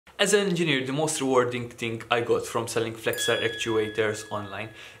As an engineer, the most rewarding thing I got from selling flexi actuators online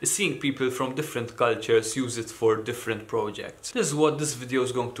is seeing people from different cultures use it for different projects. This is what this video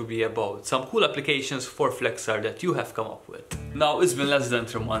is going to be about, some cool applications for flexi that you have come up with. Now, it's been less than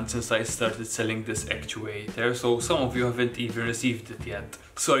 3 months since I started selling this actuator, so some of you haven't even received it yet.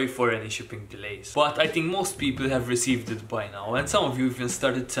 Sorry for any shipping delays. But I think most people have received it by now, and some of you even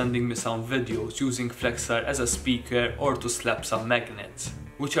started sending me some videos using flexi as a speaker or to slap some magnets,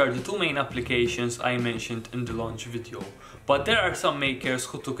 which are the 2 main applications I mentioned in the launch video. But there are some makers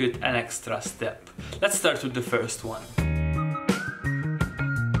who took it an extra step. Let's start with the first one.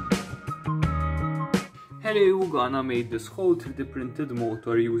 Harry Ugana made this whole 3D printed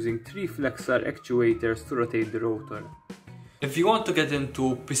motor using 3 flexi actuators to rotate the rotor. If you want to get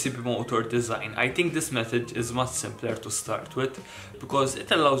into PCB motor design, I think this method is much simpler to start with, because it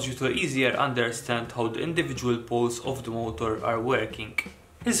allows you to easier understand how the individual poles of the motor are working.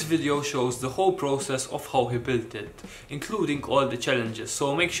 His video shows the whole process of how he built it, including all the challenges,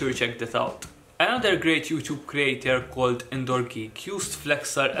 so make sure you check that out. Another great YouTube creator called Indoor Geek used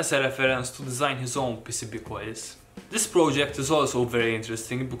flexi as a reference to design his own PCB coils. This project is also very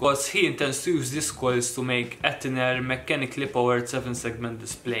interesting because he intends to use these coils to make a thinner, mechanically powered 7-segment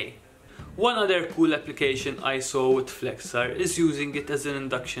display. One other cool application I saw with flexi is using it as an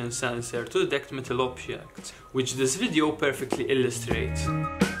induction sensor to detect metal objects, which this video perfectly illustrates.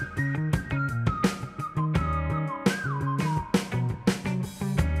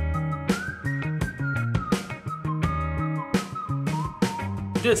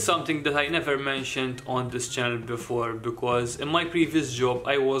 This is something that I never mentioned on this channel before, because in my previous job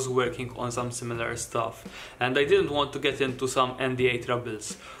I was working on some similar stuff and I didn't want to get into some NDA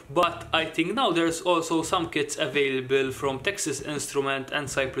troubles. But I think now there's also some kits available from Texas Instruments and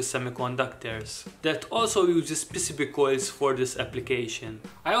Cypress Semiconductors that also uses PCB coils for this application.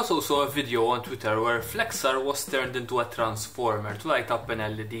 I also saw a video on Twitter where flexi was turned into a transformer to light up an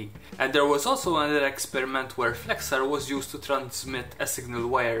LED. And there was also another experiment where flexi was used to transmit a signal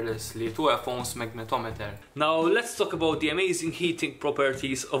wirelessly to a phone's magnetometer. Now let's talk about the amazing heating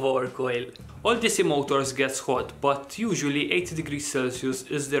properties of our coil. All DC motors gets hot, but usually 80 degrees Celsius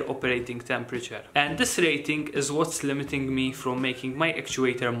is their operating temperature. And this rating is what's limiting me from making my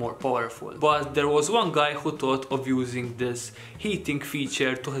actuator more powerful. But there was one guy who thought of using this heating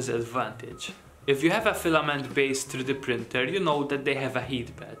feature to his advantage. If you have a filament-based 3D printer, you know that they have a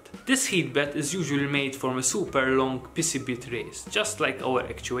heat bed. This heat bed is usually made from a super long PCB trace, just like our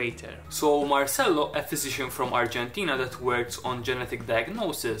actuator. So Marcelo, a physician from Argentina that works on genetic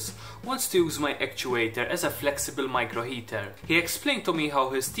diagnosis, wants to use my actuator as a flexible microheater. He explained to me how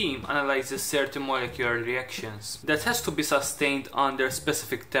his team analyzes certain molecular reactions that has to be sustained under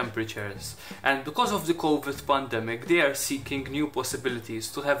specific temperatures. And because of the COVID pandemic, they are seeking new possibilities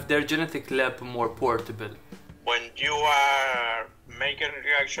to have their genetic lab more portable. When you are making a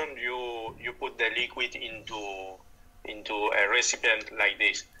reaction, you put the liquid into a recipient like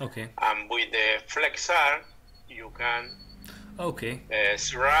this. Okay. And with the flexi, you can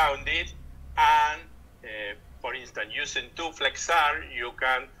surround it, and for instance, using 2 flexi, you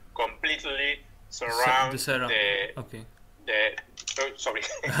can completely surround the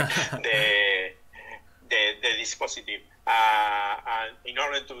dispositive. And in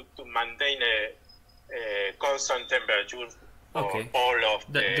order to maintain a constant temperature for all of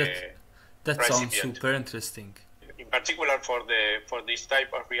that sounds super interesting. In particular, for this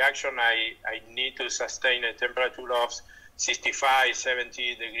type of reaction, I need to sustain a temperature of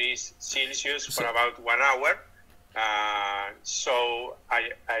 65-70 degrees Celsius for about 1 hour. So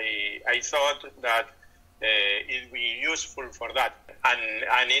I thought that it would be useful for that,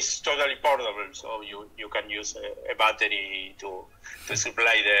 and it's totally portable, so you can use a battery to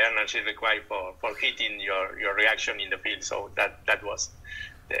supply the energy required for heating your reaction in the field. So that was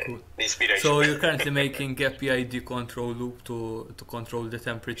the inspiration. So you're currently making a PID control loop to control the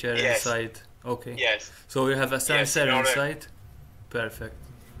temperature inside. Okay. Yes. So you have a sensor inside. Perfect.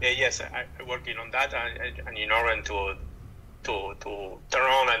 Yes, I'm working on that, and in order to turn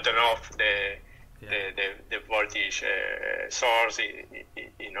on and turn off the voltage source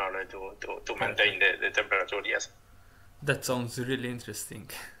in order to maintain the temperature. Yes. That sounds really interesting.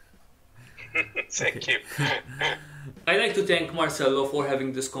 Thank you. I'd like to thank Marcelo for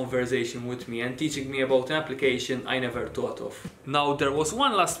having this conversation with me and teaching me about an application I never thought of. Now, there was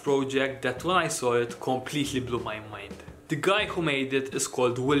one last project that when I saw it completely blew my mind. The guy who made it is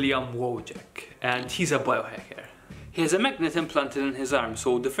called William Wojak, and he's a biohacker. He has a magnet implanted in his arm,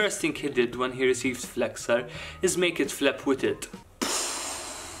 so the first thing he did when he received flexi is make it flap with it.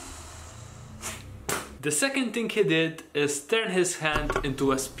 The second thing he did is turn his hand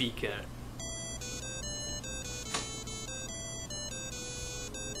into a speaker.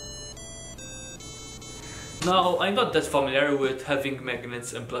 Now, I'm not that familiar with having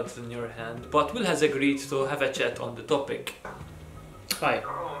magnets implanted in your hand, but Will has agreed to have a chat on the topic. Hi.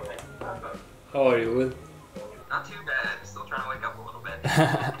 How are you, Will? Not too bad. Still trying to wake up a little bit.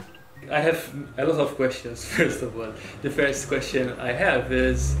 I have a lot of questions, first of all. The first question I have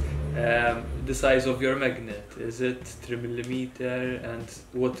is the size of your magnet. Is it 3mm, and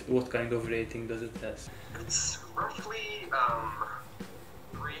what kind of rating does it have? It's roughly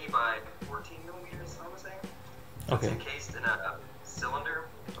 3 by 14 millimeters, I would say. Okay. It's encased in a cylinder.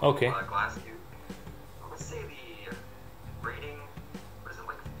 Okay. A glass tube. I would say the rating, what is it,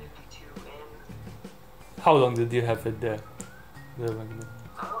 like 52 in? How long did you have it there? The magnet.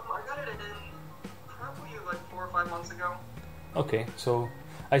 I got it in probably like 4 or 5 months ago. Okay, so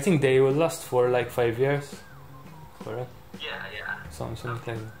I think they will last for like 5 years, correct? Yeah. Something like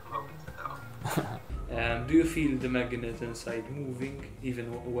that. I'm hoping so, though. Do you feel the magnet inside moving even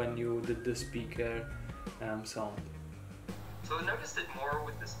when you did the speaker sound? So I noticed it more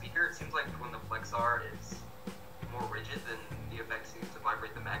with the speaker. It seems like when the flexar is more rigid, then the effect seems to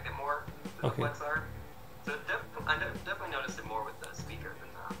vibrate the magnet more than the flexar. So I definitely noticed it more with the speaker than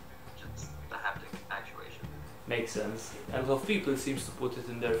just the haptic actuation. Makes sense. A lot of people seems to put it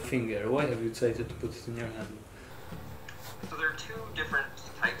in their finger. Why have you decided to put it in your hand? So there are 2 different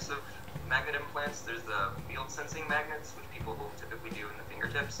types of magnet implants. There's the field sensing magnets, which people will typically do in the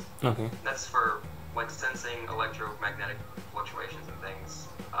fingertips. Okay. That's for like sensing electromagnetic fluctuations and things.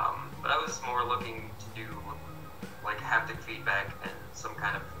 But I was more looking to do like haptic feedback and some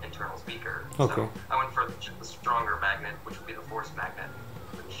kind of internal speaker. Okay. So I went for the stronger magnet, which would be the force magnet,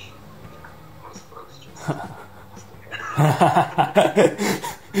 which most folks just...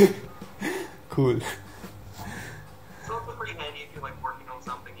 Cool. It's also pretty handy if you're like working on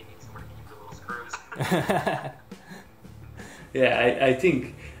something, you need somewhere to keep your little screws. Yeah, I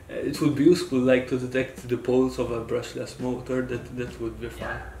think it would be useful like to detect the pulse of a brushless motor. That would be fun.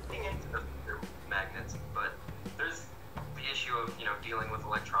 Yeah, looking into the magnets, but there's the issue of dealing with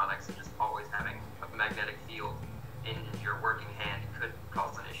electronics and just always having a magnetic field in your working hand could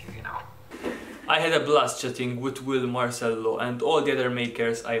cause an issue, I had a blast chatting with Will, Marcello and all the other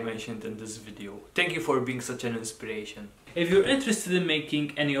makers I mentioned in this video. Thank you for being such an inspiration. If you're interested in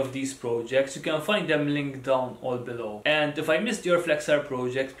making any of these projects, you can find them linked down all below. And if I missed your Flexar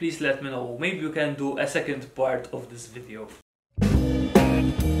project, please let me know. Maybe you can do a second part of this video.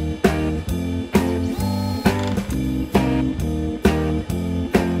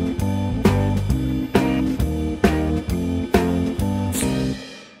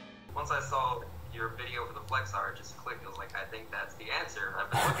 Once I saw your video for the flexar, it just clicked. I was like, I think that's the answer I've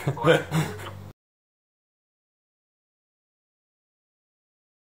been looking for.